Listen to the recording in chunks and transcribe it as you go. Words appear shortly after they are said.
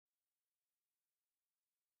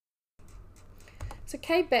So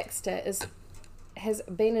Kay Baxter has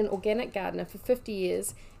been an organic gardener for 50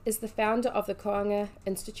 years, is the founder of the Koanga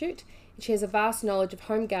Institute, and she has a vast knowledge of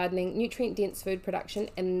home gardening, nutrient-dense food production,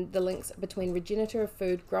 and the links between regenerative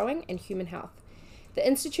food growing and human health. The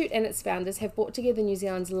Institute and its founders have brought together New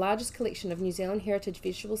Zealand's largest collection of New Zealand heritage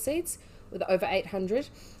vegetable seeds, with over 800,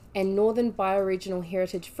 and Northern Bioregional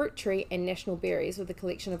Heritage Fruit Tree and National Berries, with a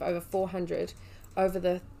collection of over 400 over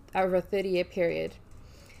a 30-year period.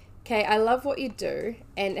 Kay, I love what you do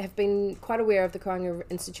and have been quite aware of the Koanga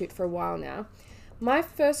Institute for a while now. My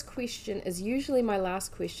first question is usually my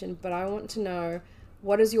last question, but I want to know,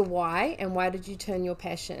 what is your why and why did you turn your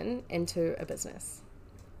passion into a business?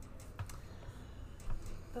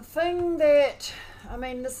 The thing that,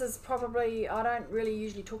 this is probably, I don't really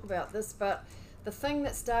usually talk about this, but the thing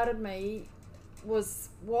that started me was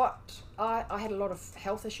I had a lot of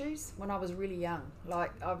health issues when I was really young.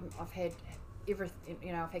 Like I've had everything,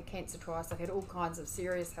 I've had cancer twice, I've had all kinds of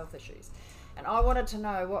serious health issues. And I wanted to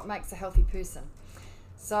know what makes a healthy person.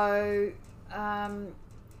 So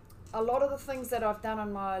a lot of the things that I've done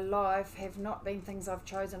in my life have not been things I've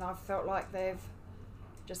chosen. I've felt like they've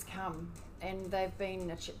just come. And they've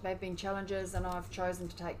been challenges, and I've chosen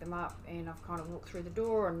to take them up, and I've kind of walked through the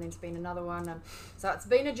door, and there's been another one, and so it's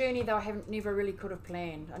been a journey that I never really could have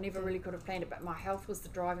planned. I never really could have planned it, but my health was the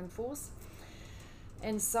driving force.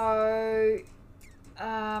 And so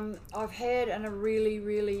I've had a really,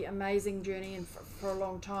 really amazing journey for a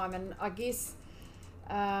long time, and I guess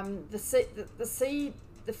the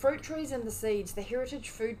fruit trees and the seeds, the heritage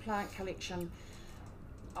food plant collection,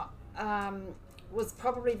 was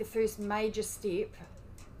probably the first major step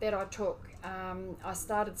that I took. I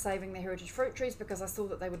started saving the heritage fruit trees because I saw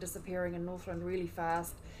that they were disappearing in Northland really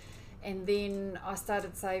fast, and then I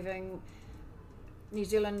started saving New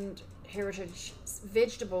Zealand heritage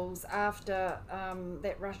vegetables after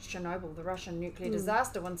that Chernobyl, the Russian nuclear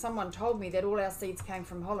disaster, when someone told me that all our seeds came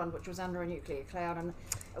from Holland, which was under a nuclear cloud. And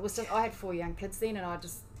it was just, I had 4 young kids then, and I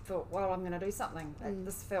just thought, well, I'm going to do something.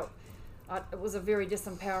 It was a very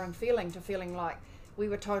disempowering feeling like we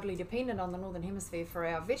were totally dependent on the Northern Hemisphere for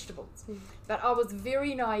our vegetables. But I was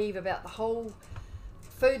very naive about the whole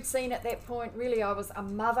food scene at that point. Really, I was a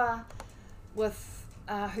mother with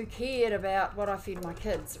who cared about what I fed my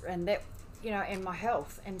kids and that, and my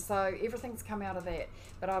health. And so everything's come out of that.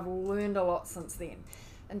 But I've learned a lot since then.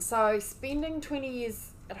 And so spending 20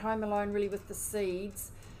 years at home alone, really, with the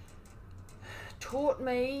seeds, taught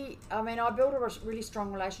me, I built a really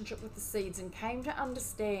strong relationship with the seeds and came to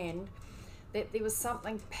understand that there was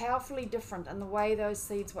something powerfully different in the way those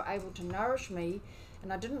seeds were able to nourish me,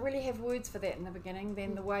 and I didn't really have words for that in the beginning,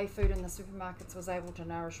 than the way food in the supermarkets was able to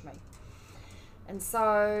nourish me. And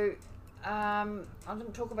so I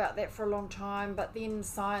didn't talk about that for a long time, but then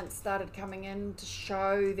science started coming in to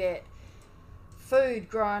show that food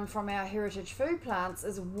grown from our heritage food plants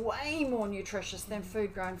is way more nutritious than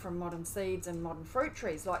food grown from modern seeds and modern fruit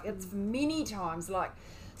trees. Like, it's many times, like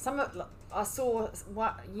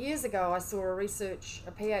years ago I saw a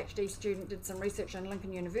PhD student did some research in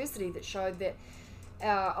Lincoln University that showed that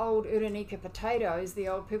our old Uranika potatoes, the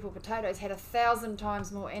old purple potatoes, had 1,000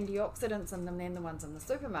 times more antioxidants in them than the ones in the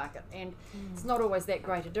supermarket. And it's not always that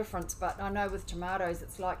great a difference, but I know with tomatoes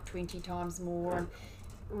it's like 20 times more, and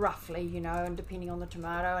roughly, and depending on the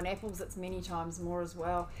tomato, and apples it's many times more as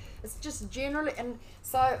well. It's just generally, and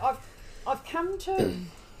so I've come to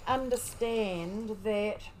understand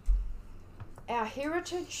that our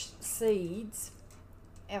heritage seeds,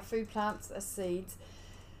 our food plants as seeds,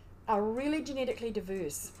 are really genetically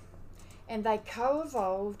diverse, and they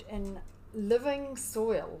co-evolved in living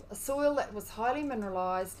soil, a soil that was highly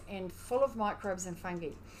mineralized and full of microbes and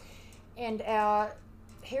fungi. And our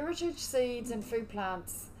heritage seeds and food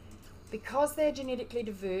plants, because they're genetically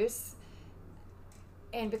diverse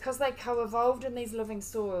and because they co-evolved in these living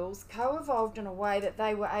soils, co-evolved in a way that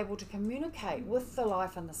they were able to communicate with the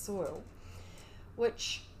life in the soil,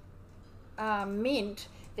 which meant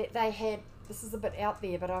that they had, this is a bit out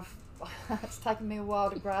there, but it's taken me a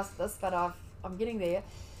while to grasp this, but I'm getting there.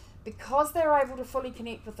 Because they're able to fully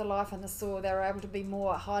connect with the life in the soil, they're able to be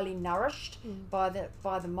more highly nourished by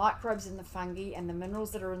the microbes and the fungi and the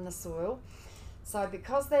minerals that are in the soil. So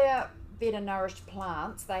because they are better nourished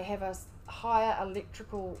plants, they have a higher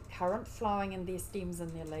electrical current flowing in their stems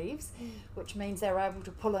and their leaves, which means they're able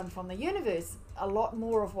to pull in from the universe a lot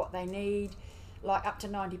more of what they need, like up to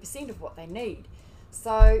 90% of what they need.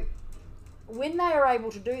 So when they are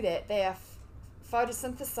able to do that, they are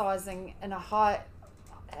photosynthesizing in a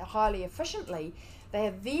highly efficiently.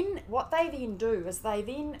 What they then do is they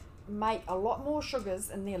then make a lot more sugars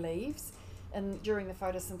in their leaves, during the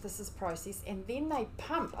photosynthesis process, and then they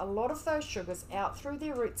pump a lot of those sugars out through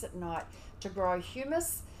their roots at night to grow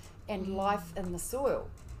humus and life in the soil.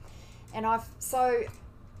 And what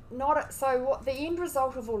the end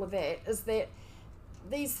result of all of that is that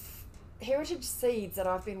these heritage seeds that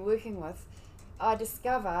I've been working with, I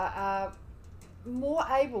discover are more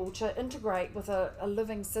able to integrate with a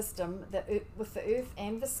living system with the earth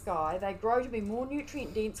and the sky. They grow to be more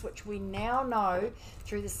nutrient dense, which we now know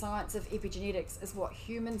through the science of epigenetics is what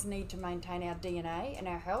humans need to maintain our DNA and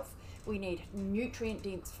our health. We need nutrient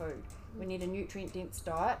dense food. We need a nutrient dense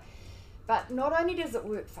diet. But not only does it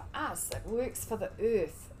work for us, it works for the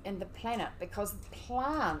earth and the planet, because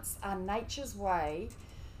plants are nature's way,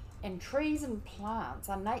 and trees and plants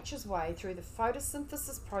are nature's way through the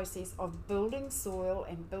photosynthesis process of building soil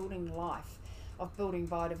and building life, of building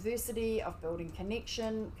biodiversity, of building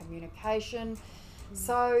connection, communication.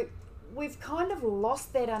 So we've kind of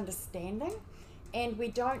lost that understanding, and we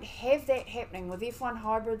don't have that happening with F1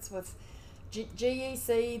 hybrids, with GE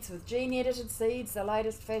seeds, with gene edited seeds, the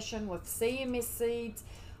latest fashion, with CMS seeds.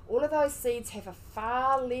 All of those seeds have a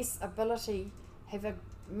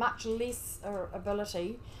much less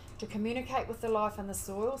ability to communicate with the life in the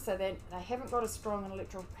soil, so that they haven't got a strong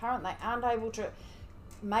electrical current. They aren't able to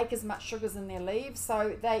make as much sugars in their leaves,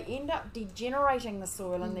 so they end up degenerating the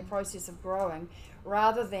soil in the process of growing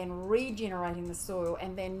rather than regenerating the soil,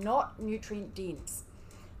 and they're not nutrient dense.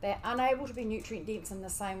 They're unable to be nutrient dense in the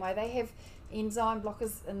same way. They have enzyme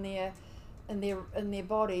blockers in their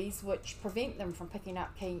bodies which prevent them from picking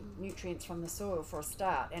up key nutrients from the soil for a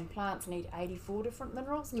start, and plants need 84 different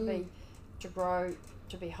minerals to grow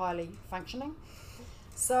to be highly functioning.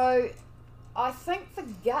 So I think the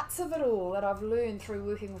guts of it all that I've learned through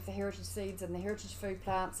working with the heritage seeds and the heritage food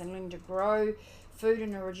plants and learning to grow food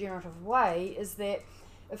in a regenerative way is that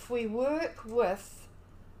if we work with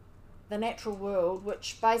the natural world,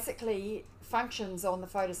 which basically functions on the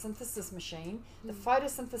photosynthesis machine, the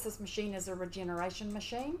photosynthesis machine is a regeneration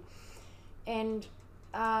machine, and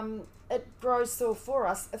it grows soil for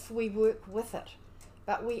us if we work with it.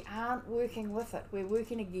 But we aren't working with it. We're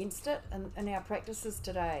working against it in our practices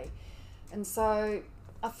today. And so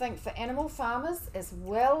I think for animal farmers as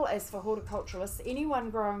well as for horticulturalists, anyone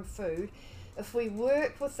growing food, if we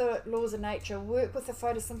work with the laws of nature, work with the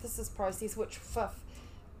photosynthesis process, which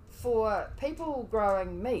for people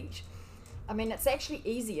growing meat, I mean, it's actually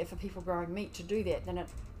easier for people growing meat to do that than it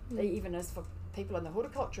even is for people in the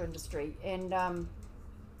horticulture industry. And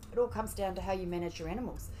it all comes down to how you manage your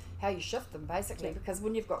animals, how you shift them, basically, because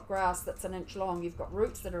when you've got grass that's an inch long, you've got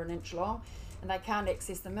roots that are an inch long, and they can't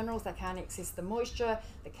access the minerals, they can't access the moisture,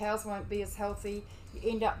 the cows won't be as healthy.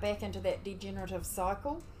 You end up back into that degenerative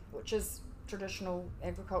cycle, which is traditional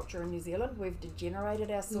agriculture in New Zealand. We've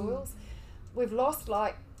degenerated our soils. We've lost,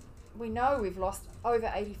 we've lost over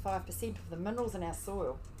 85% of the minerals in our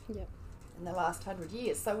soil in the last 100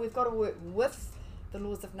 years. So we've got to work with the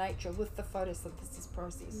laws of nature, with the photosynthesis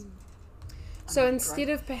process. So instead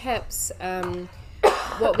of perhaps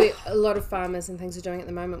what a lot of farmers and things are doing at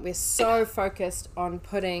the moment, we're so focused on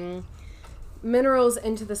putting minerals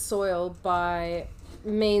into the soil by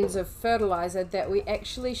means of fertilizer that we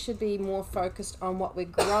actually should be more focused on what we're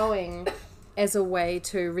growing as a way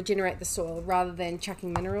to regenerate the soil rather than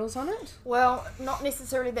chucking minerals on it? Well, not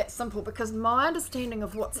necessarily that simple, because my understanding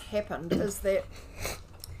of what's happened is that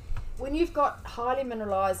when you've got highly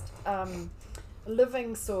mineralized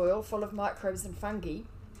living soil full of microbes and fungi,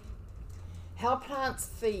 how plants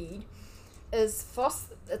feed is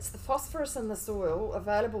it's the phosphorus in the soil,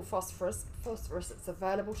 available phosphorus it's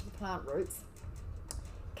available to the plant roots.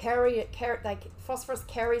 Phosphorus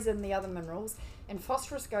carries in the other minerals, and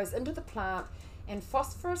phosphorus goes into the plant, and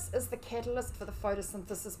phosphorus is the catalyst for the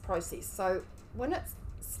photosynthesis process. So when it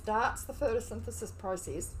starts the photosynthesis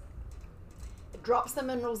process, it drops the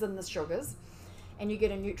minerals in the sugars, and you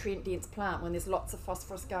get a nutrient dense plant when there's lots of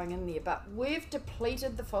phosphorus going in there. But we've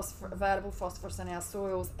depleted the available phosphorus in our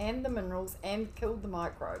soils and the minerals and killed the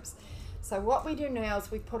microbes. So what we do now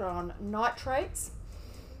is we put on nitrates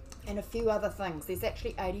and a few other things. There's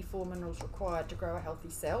actually 84 minerals required to grow a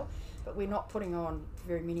healthy cell, but we're not putting on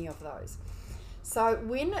very many of those. So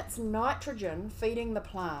when it's nitrogen feeding the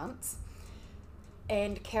plants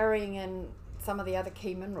and carrying in some of the other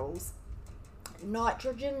key minerals,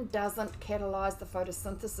 nitrogen doesn't catalyze the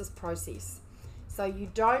photosynthesis process. So you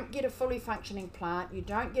don't get a fully functioning plant, you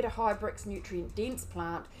don't get a high brix nutrient dense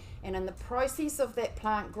plant, and in the process of that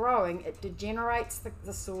plant growing, it degenerates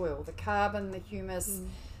the soil, the carbon, the humus,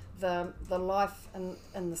 the life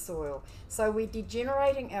in the soil. So we're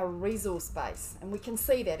degenerating our resource base, and we can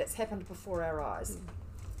see that it's happened before our eyes.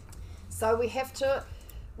 So we have to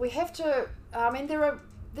I mean, there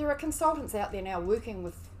are consultants out there now working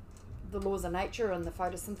with the laws of nature and the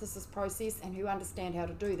photosynthesis process, and who understand how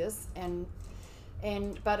to do this.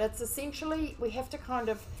 But it's essentially, we have to kind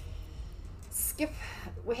of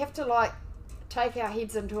we have to like take our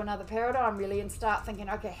heads into another paradigm really, and start thinking,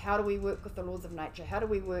 okay, how do we work with the laws of nature? How do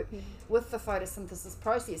we work with the photosynthesis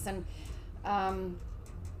process? And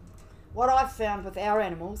what I've found with our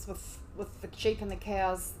animals, with the sheep and the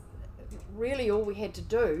cows, really all we had to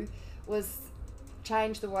do was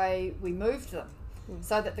change the way we moved them,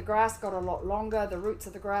 so that the grass got a lot longer, the roots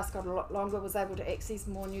of the grass got a lot longer, was able to access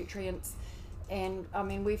more nutrients. And I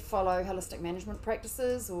mean, we follow holistic management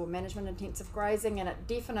practices or management intensive grazing, and it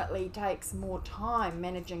definitely takes more time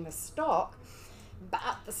managing the stock,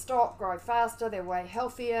 but the stock grow faster, they're way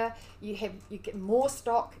healthier, you get more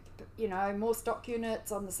stock, more stock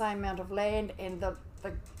units on the same amount of land, and the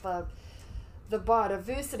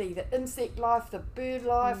biodiversity, the insect life, the bird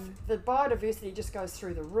life, the biodiversity just goes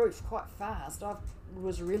through the roof quite fast. I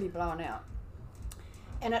was really blown out.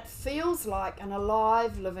 And it feels like an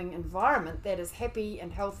alive, living environment that is happy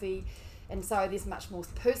and healthy, and so there's much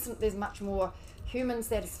more human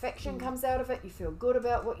satisfaction comes out of it. You feel good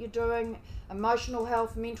about what you're doing, emotional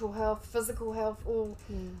health, mental health, physical health, all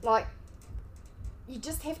like, you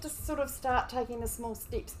just have to sort of start taking the small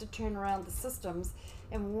steps to turn around the systems.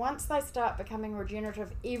 And once they start becoming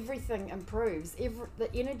regenerative, everything improves.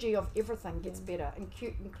 The energy of everything gets better,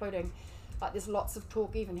 including, like, there's lots of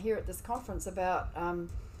talk even here at this conference about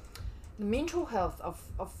the mental health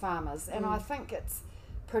of farmers. And I think it's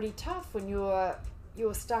pretty tough when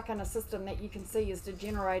you're stuck in a system that you can see is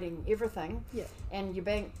degenerating everything, and your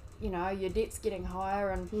bank, your debt's getting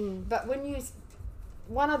higher. But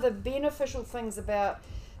one of the beneficial things about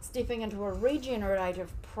stepping into a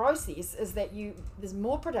regenerative process is that there's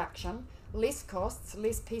more production, less costs,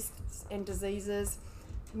 less pests and diseases,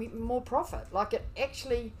 more profit. Like, it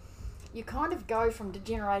actually, you kind of go from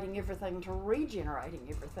degenerating everything to regenerating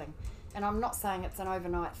everything. And I'm not saying it's an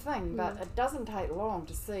overnight thing, but it doesn't take long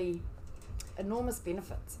to see enormous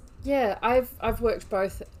benefits. Yeah, I've worked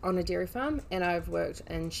both on a dairy farm, and I've worked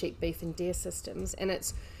in sheep, beef and deer systems, and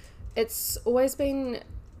it's always been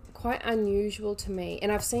quite unusual to me.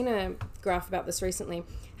 And I've seen a graph about this recently,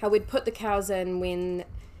 how we'd put the cows in when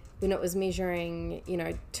it was measuring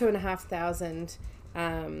 2,500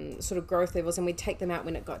 sort of growth levels, and we'd take them out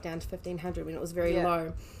when it got down to 1,500, when it was very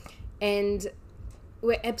low. And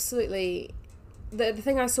we're absolutely, the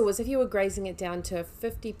thing I saw was, if you were grazing it down to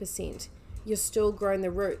 50%, you're still growing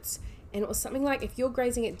the roots. And it was something like, if you're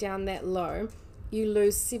grazing it down that low, you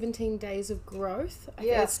lose 17 days of growth.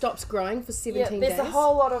 It stops growing for 17 days. There's a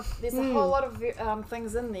whole lot of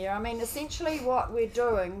things in there. I mean, essentially what we're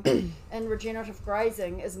doing in regenerative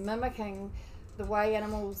grazing is mimicking the way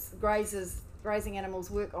grazing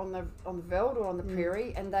animals work on the veld or on the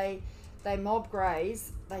prairie, and they mob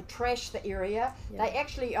graze, they trash the area. They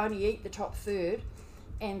actually only eat the top third,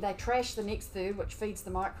 and they trash the next third, which feeds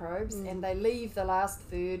the microbes, and they leave the last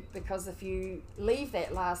third, because if you leave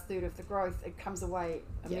that last third of the growth, it comes away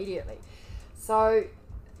immediately. So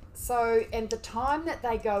and the time that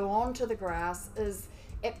they go on to the grass is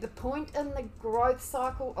at the point in the growth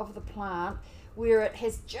cycle of the plant where it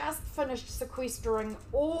has just finished sequestering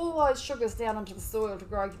all those sugars down into the soil to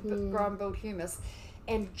grow and build humus,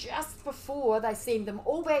 and just before they send them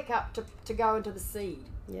all back up to go into the seed.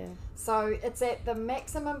 So it's at the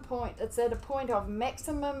maximum point, it's at a point of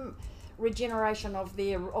maximum regeneration of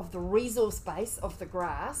the resource base of the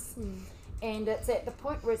grass, and it's at the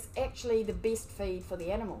point where it's actually the best feed for the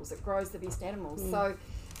animals. It grows the best animals. So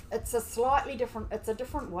it's a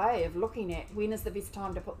different way of looking at when is the best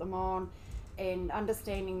time to put them on, and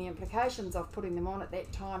understanding the implications of putting them on at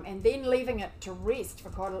that time, and then leaving it to rest for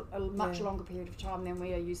quite a much longer period of time than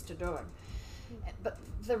we are used to doing. But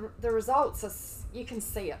the results are, you can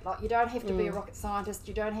see it. Like, you don't have to be a rocket scientist,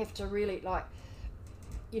 you don't have to really, like,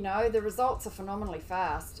 the results are phenomenally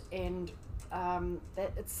fast, and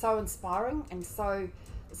that it's so inspiring, and it's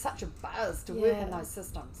such a buzz to work in those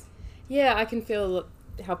systems. I can feel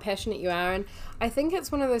how passionate you are, and I think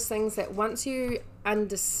it's one of those things that once you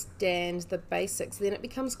understand the basics, then it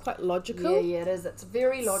becomes quite logical. It is. It's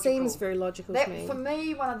very logical. Seems very logical to me. For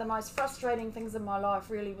me, one of the most frustrating things in my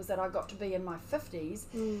life really was that I got to be in my 50s,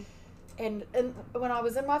 and when I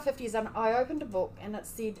was in my 50s, and I opened a book, and it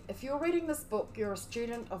said, if you're reading this book, you're a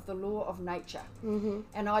student of the law of nature.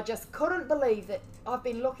 And I just couldn't believe that. I've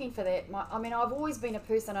been looking for that. I've always been a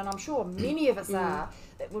person, and I'm sure many of us are,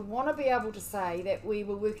 that would want to be able to say that we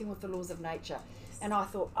were working with the laws of nature. And I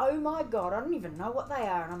thought, oh my God, I don't even know what they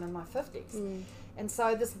are, and I'm in my 50s. And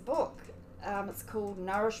so this book It's called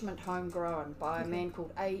Nourishment Homegrown by a man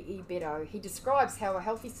called A.E. Beddoe. He describes how a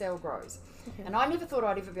healthy cell grows. And I never thought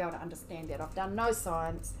I'd ever be able to understand that. I've done no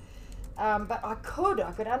science, but I could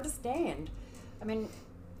understand. I mean,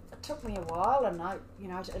 it took me a while, and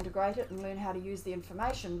to integrate it and learn how to use the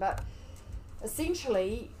information. But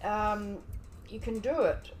essentially, you can do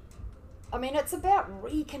it. I mean, it's about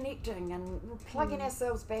reconnecting and plugging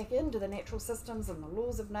ourselves back into the natural systems and the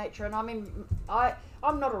laws of nature. And I mean,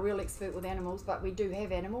 I'm not a real expert with animals, but we do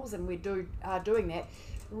have animals, and we are doing that.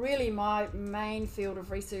 Really, my main field of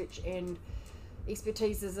research and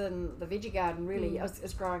expertise is in the veggie garden, really,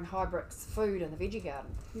 is growing high-brix food in the veggie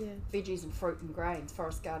garden. Veggies and fruit and grains,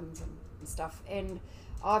 forest gardens and stuff. And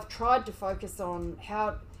I've tried to focus on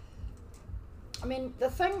how... I mean,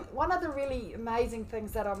 one of the really amazing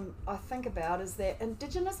things that I think about is that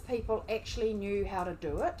Indigenous people actually knew how to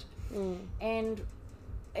do it,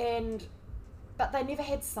 but they never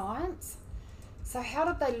had science. So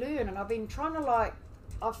how did they learn? And I've been trying to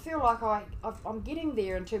I feel like I'm getting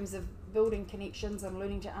there in terms of building connections and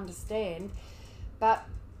learning to understand, but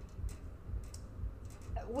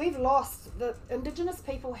we've lost. The Indigenous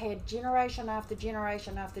people had generation after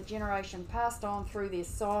generation after generation passed on through their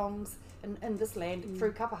songs in this land,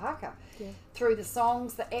 through kapahaka, through the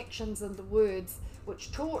songs, the actions and the words,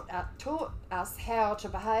 which taught us how to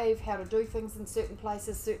behave, how to do things in certain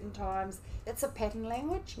places, certain times. It's a pattern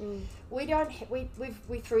language. We don't.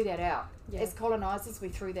 We threw that out as colonisers. We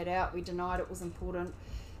threw that out. We denied it was important,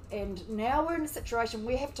 and now we're in a situation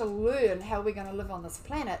we have to learn how we're going to live on this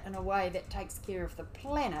planet in a way that takes care of the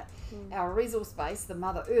planet, our resource base, the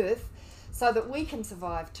Mother Earth, so that we can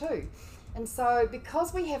survive too. And so,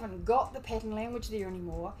 because we haven't got the pattern language there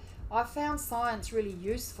anymore, I found science really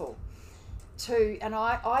useful and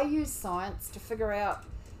I use science to figure out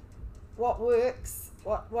what works,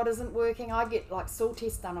 what isn't working. I get soil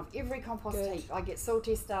tests done of every compost heap. I get soil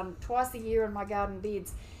tests done twice a year in my garden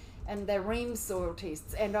beds, and they're ream soil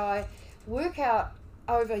tests. And I work out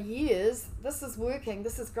over years, this is working,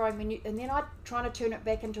 this is growing, and then I try to turn it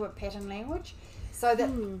back into a pattern language, so that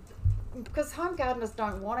because home gardeners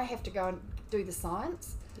don't want to have to go and do the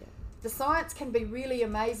science. The science can be really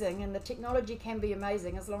amazing, and the technology can be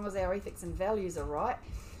amazing as long as our ethics and values are right.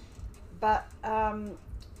 But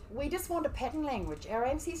we just want a pattern language. Our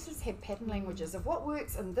ancestors had pattern languages of what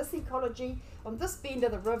works in this ecology, on this bend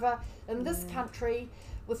of the river, in this country,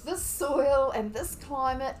 with this soil and this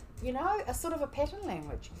climate, a sort of a pattern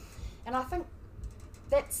language. And I think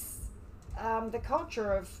that's the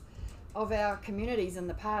culture of our communities in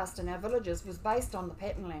the past and our villages was based on the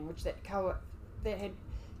pattern language that had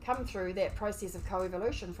come through that process of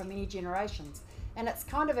coevolution for many generations. And it's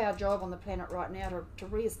kind of our job on the planet right now to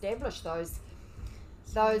re-establish the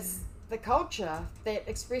culture that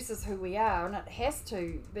expresses who we are, and it has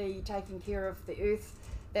to be taking care of the earth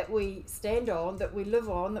that we stand on, that we live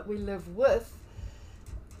on, that we live with,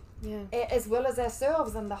 as well as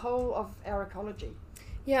ourselves and the whole of our ecology.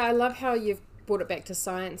 Yeah, I love how you've brought it back to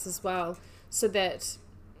science as well, so that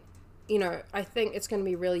I think it's going to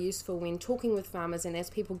be really useful when talking with farmers, and as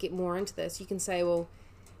people get more into this, you can say, well,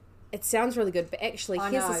 it sounds really good, but actually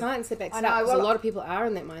here's the science that backs it up, because a lot of people are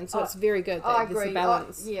in that mind, so it's very good that I there's agree. a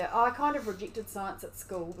balance. I kind of rejected science at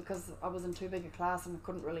school because I was in too big a class and I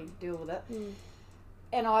couldn't really deal with it.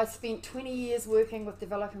 And I spent 20 years working with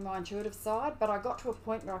developing my intuitive side, but I got to a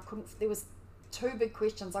point where there was two big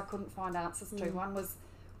questions I couldn't find answers to. One was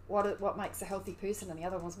what makes a healthy person, and the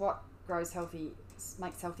other was what makes healthy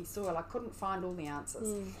soil. I couldn't find all the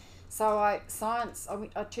answers. So I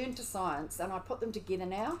turned to science, and I put them together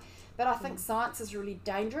now. But I think science is really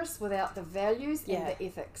dangerous without the values and the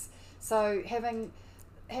ethics. So having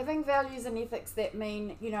values and ethics that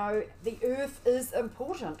mean, the earth is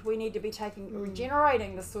important. We need to be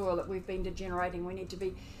regenerating the soil that we've been degenerating. We need to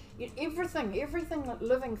be, everything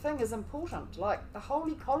living thing is important. Like the whole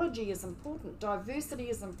ecology is important. Diversity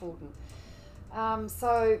is important.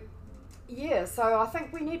 So I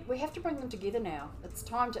think we have to bring them together now. It's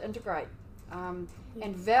time to integrate and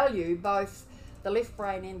value both the left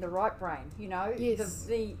brain and the right brain,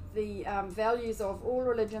 the values of all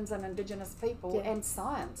religions and Indigenous people and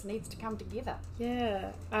science needs to come together.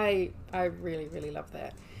 I really, really love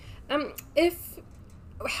that.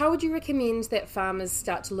 How would you recommend that farmers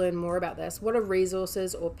start to learn more about this? What are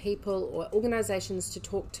resources or people or organisations to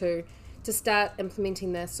talk to start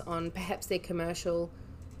implementing this on perhaps their commercial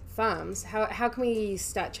farms? How can we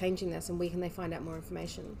start changing this, and where can they find out more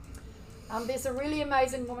information? There's a really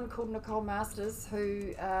amazing woman called Nicole Masters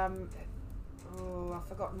who, I've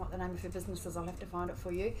forgotten what the name of her business is, I'll have to find it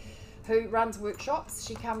for you, who runs workshops.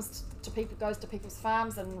 She goes to people's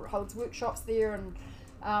farms and holds workshops there, and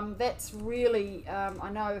That's really,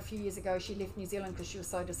 I know a few years ago she left New Zealand because she was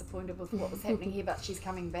so disappointed with what was happening here, but she's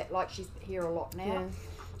coming back, like she's here a lot now. Yeah.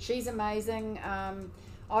 She's amazing.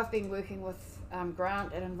 I've been working with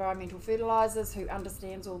Grant at Environmental Fertilisers, who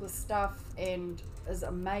understands all this stuff and is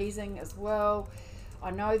amazing as well.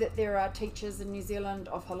 I know that there are teachers in New Zealand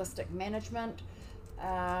of holistic management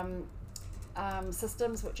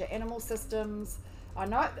systems, which are animal systems.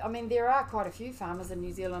 There are quite a few farmers in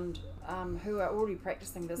New Zealand who are already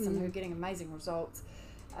practicing this and who are getting amazing results.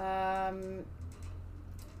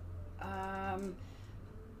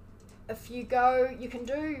 If you go, you can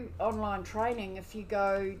do online training if you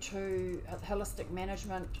go to a holistic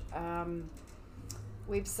management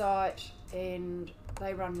website, and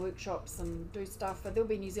they run workshops and do stuff. But there'll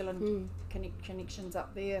be New Zealand connections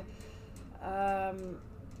up there. I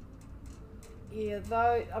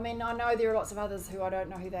know there are lots of others who I don't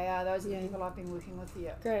know who they are. Those are the people I've been working with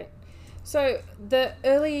here. Great. So the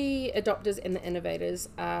early adopters and the innovators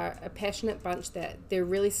are a passionate bunch that they're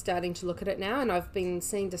really starting to look at it now, and I've been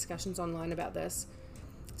seeing discussions online about this,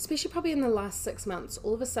 especially probably in the last 6 months.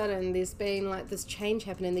 All of a sudden there's been like this change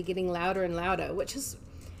happening. They're getting louder and louder,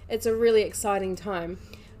 it's a really exciting time.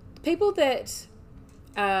 People that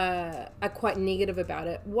are quite negative about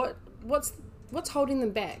it, what's holding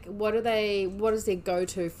them back? What is their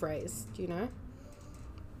go-to phrase? Do you know?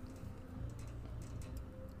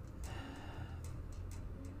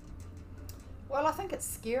 Well, I think it's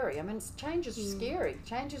scary. Change is scary.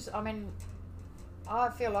 I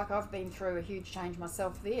feel like I've been through a huge change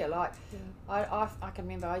myself there. I can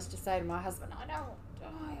remember I used to say to my husband,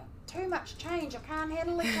 too much change, I can't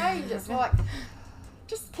handle the change. It's like,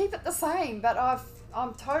 just keep it the same. But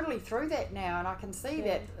I'm totally through that now, and I can see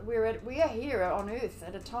that we are here on Earth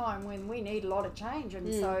at a time when we need a lot of change,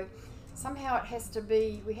 and so somehow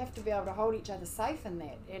we have to be able to hold each other safe in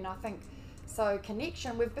that. And I think, so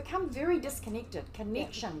connection, we've become very disconnected.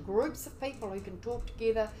 Connection, groups of people who can talk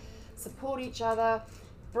together, support each other,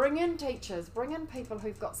 bring in teachers, bring in people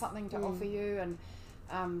who've got something to offer you, and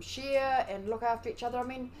share and look after each other.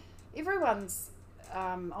 Everyone's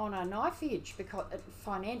on a knife edge, because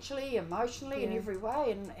financially, emotionally, in every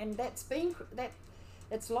way, and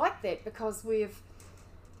it's like that because we've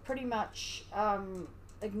pretty much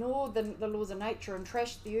ignored the laws of nature and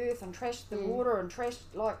trashed the earth and trashed the water and trashed,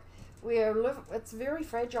 it's very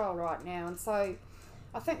fragile right now. And so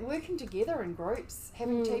I think working together in groups,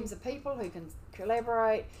 having teams of people who can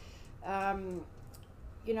collaborate,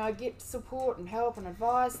 get support and help and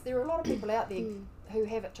advice. There are a lot of people out there who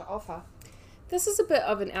have it to offer. This is a bit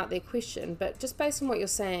of an out there question, but just based on what you're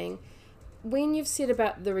saying, when you've said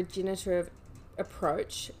about the regenerative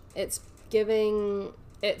approach, it's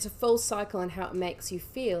a full cycle and how it makes you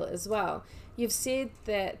feel as well. You've said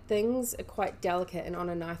that things are quite delicate and on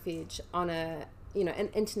a knife edge on an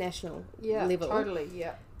international level. Yeah, totally,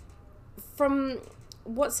 yeah. From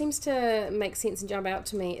what seems to make sense and jump out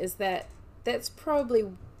to me is that's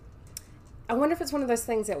probably, I wonder if it's one of those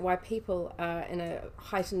things that why people are in a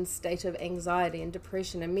heightened state of anxiety and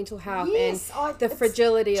depression and mental health, and the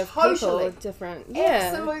fragility of people are different.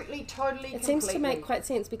 Yeah, absolutely, totally. It seems to make quite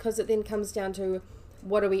sense, because it then comes down to,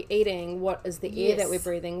 what are we eating? What is the air that we're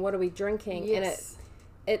breathing? What are we drinking? Yes.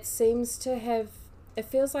 And it seems to have, it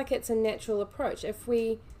feels like it's a natural approach. If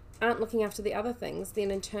we aren't looking after the other things, then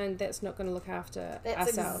in turn that's not going to look after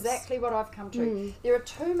ourselves. That's exactly what I've come to. There are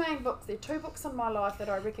two main books. There are two books in my life that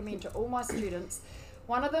I recommend to all my students.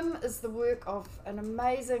 One of them is the work of an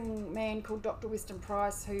amazing man called Dr. Weston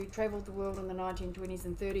Price, who travelled the world in the 1920s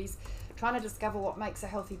and 30s trying to discover what makes a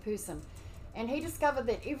healthy person. And he discovered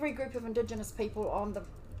that every group of Indigenous people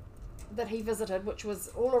that he visited, which was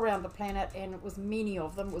all around the planet, and it was many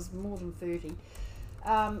of them, it was more than 30,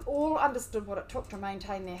 all understood what it took to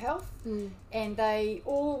maintain their health, and they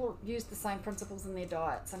all used the same principles in their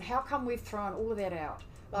diets. And how come we've thrown all of that out?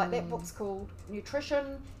 That book's called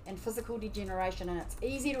Nutrition and Physical Degeneration, and it's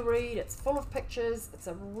easy to read, it's full of pictures, it's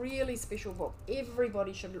a really special book.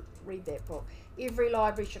 Everybody should read that book. Every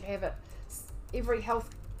library should have it. Every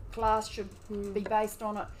health class should be based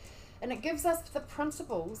on it. And it gives us the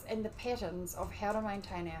principles and the patterns of how to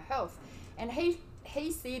maintain our health. And he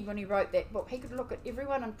said when he wrote that book, he could look at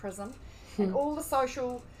everyone in prison and all the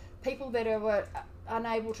social people that were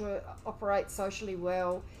unable to operate socially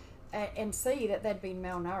well, and see that they'd been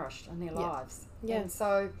malnourished in their lives. And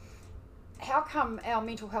so how come our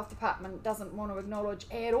mental health department doesn't want to acknowledge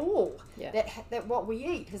at all that what we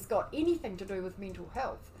eat has got anything to do with mental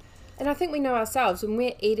health? And I think we know ourselves, when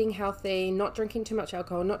we're eating healthy, not drinking too much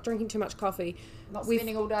alcohol, not drinking too much coffee, not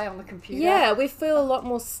spending all day on the computer. Yeah, we feel a lot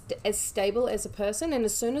more as stable as a person. And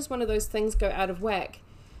as soon as one of those things go out of whack,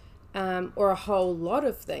 or a whole lot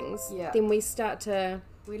of things, then we start to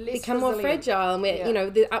become more fragile,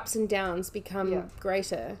 and the ups and downs become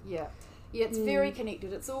greater. It's very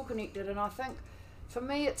connected. It's all connected, and I think for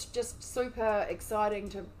me it's just super exciting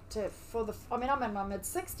I'm in my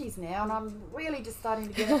mid-60s now, and I'm really just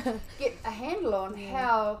starting to get a handle on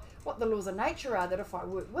what the laws of nature are, that if I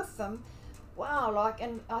work with them,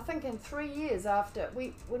 and I think in 3 years after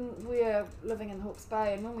when we're living in Hawke's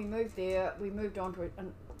Bay, and when we moved there, we moved on to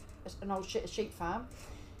an old sheep farm,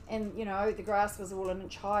 and the grass was all an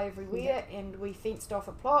inch high everywhere, and we fenced off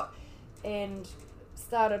a plot and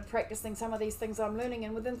started practicing some of these things I'm learning,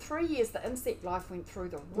 and within 3 years the insect life went through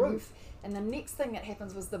the roof, and the next thing that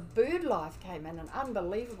happens was the bird life came in, and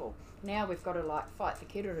unbelievable. Now we've got to fight the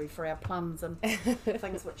keruru for our plums and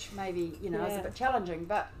things, which maybe is a bit challenging,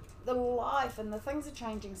 but the life and the things are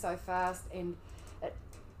changing so fast, and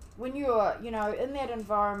when you're in that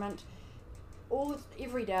environment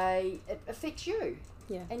every day, it affects you,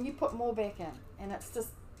 and you put more back in, and it's just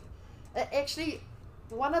actually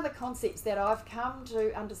one of the concepts that I've come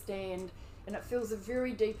to understand, and it feels a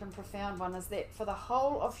very deep and profound one, is that for the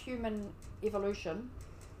whole of human evolution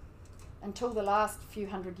until the last few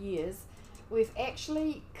hundred years, we've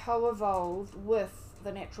actually co-evolved with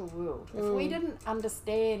the natural world. If we didn't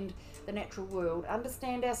understand the natural world,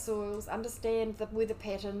 understand our soils, understand the weather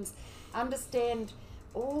patterns, understand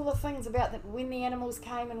all the things about when the animals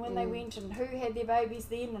came and when they went, and who had their babies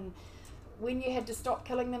then, and when you had to stop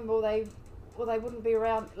killing them or they wouldn't be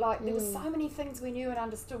around, there were so many things we knew and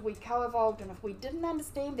understood. We co-evolved, and if we didn't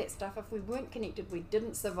understand that stuff, if we weren't connected, we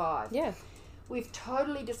didn't survive. We've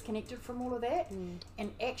totally disconnected from all of that,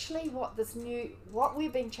 and actually what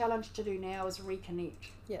we're being challenged to do now is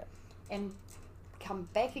reconnect and come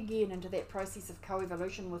back again into that process of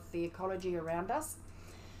co-evolution with the ecology around us.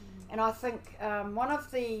 And I think one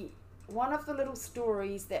of the little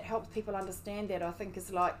stories that helps people understand that, I think,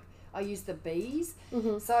 is I use the bees.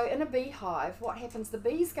 So in a beehive, what happens, the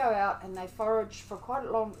bees go out and they forage for quite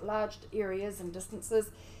large areas and distances,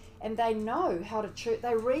 and they know how to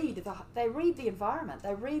they read the environment,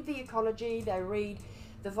 they read the ecology, they read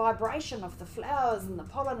the vibration of the flowers and the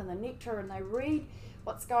pollen and the nectar, and they read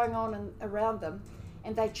what's going on around them,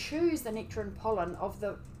 and they choose the nectar and pollen of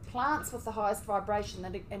the plants with the highest vibration,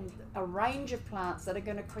 and a range of plants that are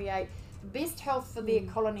going to create best health for their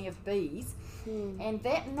colony of bees. And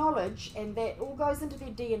that knowledge, and that all goes into their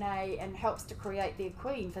DNA and helps to create their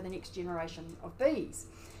queen for the next generation of bees.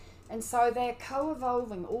 And so they're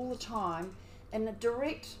co-evolving all the time in a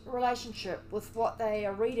direct relationship with what they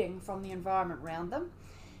are reading from the environment around them.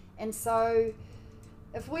 And so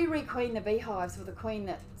if we requeen the beehives with a queen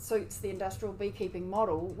that suits the industrial beekeeping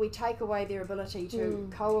model, we take away their ability to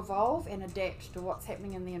co-evolve and adapt to what's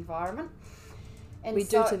happening in the environment. And we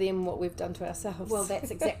do to them what we've done to ourselves. Well,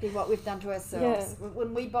 that's exactly what we've done to ourselves.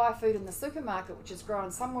 When we buy food in the supermarket, which is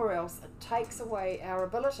grown somewhere else, it takes away our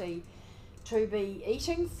ability to be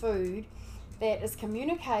eating food that is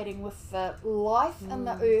communicating with the life in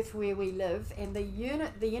the earth where we live, and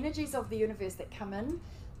the energies of the universe that come in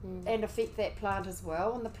and affect that plant as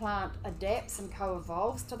well. And the plant adapts and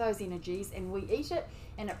co-evolves to those energies, and we eat it,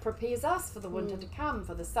 and it prepares us for the winter to come,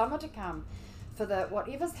 for the summer to come, for the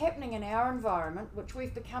whatever's happening in our environment, which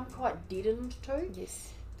we've become quite deadened to.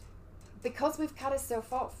 Because we've cut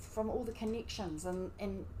ourselves off from all the connections, and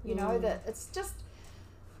that it's just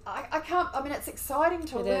it's exciting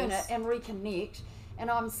to learn it and reconnect, and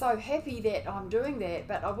I'm so happy that I'm doing that,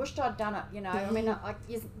 but I wished I'd done it,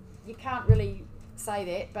 you can't really say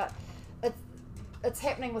that, but it's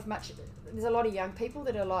happening with there's a lot of young people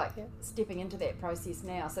that are stepping into that process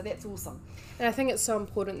now, so that's awesome. And I think it's so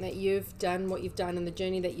important that you've done what you've done and the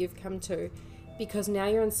journey that you've come to, because now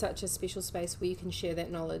you're in such a special space where you can share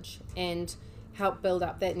that knowledge and help build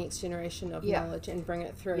up that next generation of knowledge and bring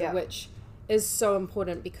it through, which is so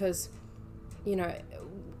important, because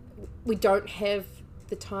we don't have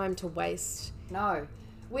the time to waste.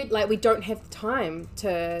 We don't have the time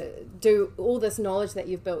to do all this knowledge that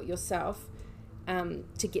you've built yourself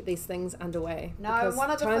to get these things underway.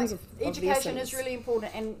 One of the things, education is really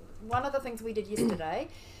important, and one of the things we did yesterday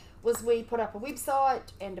was we put up a website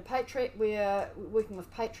and a Patreon. We're working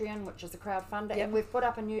with Patreon, which is a crowdfunder, and we've put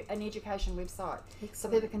up an education website. Excellent. So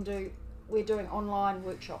people we're doing online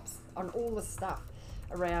workshops on all this stuff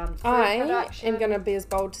around food production. I am going to be as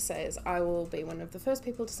bold to say as I will be one of the first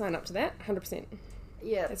people to sign up to that, 100%.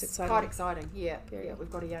 Yeah, it's quite exciting. Yeah, we've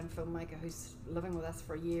got a young filmmaker who's living with us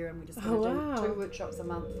for a year, and we're just going to do 2 workshops a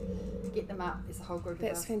month, get them up. There's a whole group of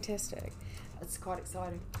us. That's fantastic. It's quite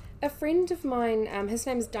exciting. A friend of mine, his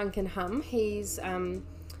name is Duncan Hum. He's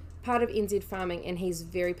part of NZ farming, and he's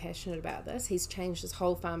very passionate about this. He's changed his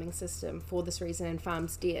whole farming system for this reason and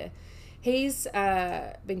farms deer. He's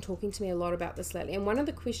been talking to me a lot about this lately, and one of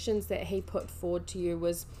the questions that he put forward to you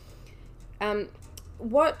was,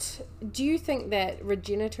 what do you think that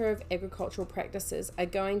regenerative agricultural practices are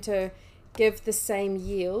going to give the same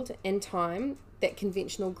yield in time that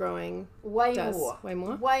conventional growing does? Way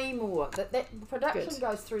more. That production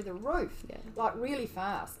goes through the roof, like really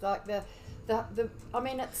fast. Like I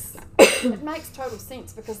mean, it makes total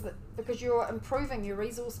sense because you're improving your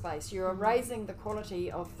resource base. You're raising the quality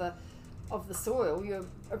of the soil. You're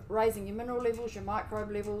raising your mineral levels, your microbe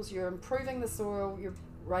levels. You're improving the soil. You're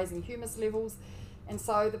raising humus levels, and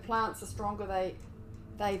so the plants are stronger. They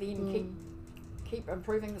then keep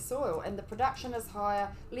improving the soil, and the production is higher,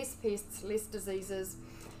 less pests, less diseases.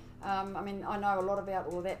 I mean, I know a lot about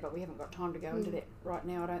all of that, but we haven't got time to go into that right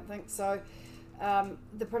now, I don't think. So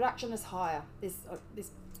the production is higher.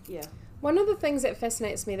 One of the things that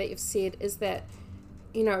fascinates me that you've said is that,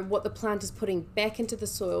 you know, what the plant is putting back into the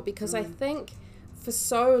soil, because I think for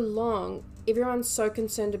so long everyone's so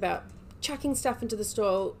concerned about chucking stuff into the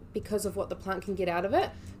soil because of what the plant can get out of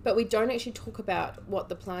it, but we don't actually talk about what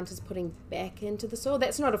the plant is putting back into the soil.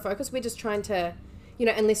 That's not a focus. We're just trying to, you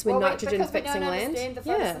know, unless we're nitrogen fixing land. We don't understand the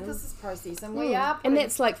photosynthesis process, and we are. And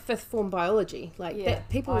that's like fifth form biology. Like that,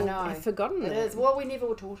 people have forgotten it. It is. Well, we never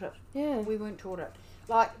were taught it. Yeah, we weren't taught it.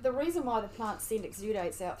 Like the reason why the plants send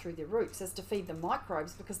exudates out through their roots is to feed the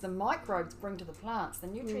microbes, because the microbes bring to the plants the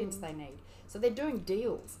nutrients they need. So they're doing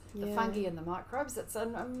deals, the fungi and the microbes. It's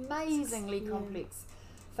an amazingly complex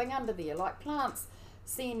thing under there. Like plants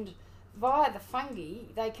send, via the fungi,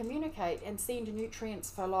 they communicate and send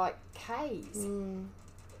nutrients for like Ks.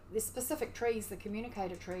 There's specific trees, the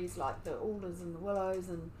communicator trees, like the alders and the willows,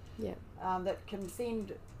 and that can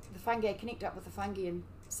send, the fungi connect up with the fungi and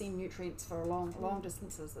send nutrients for long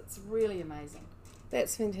distances. It's really amazing.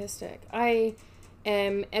 That's fantastic. I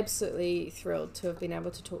am absolutely thrilled to have been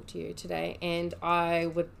able to talk to you today, and I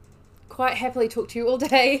would quite happily talk to you all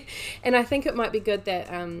day, and I think it might be good that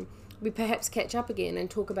we perhaps catch up again and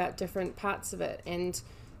talk about different parts of it and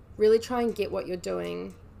really try and get what you're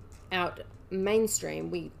doing out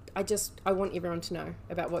mainstream. I want everyone to know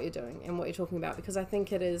about what you're doing and what you're talking about, because I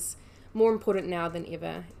think it is more important now than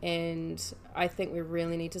ever, and I think we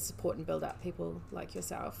really need to support and build up people like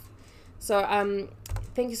yourself. So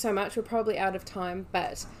thank you so much. We're probably out of time,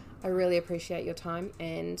 but I really appreciate your time,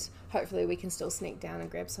 and hopefully we can still sneak down and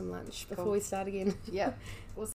grab some lunch before we start again. Yeah.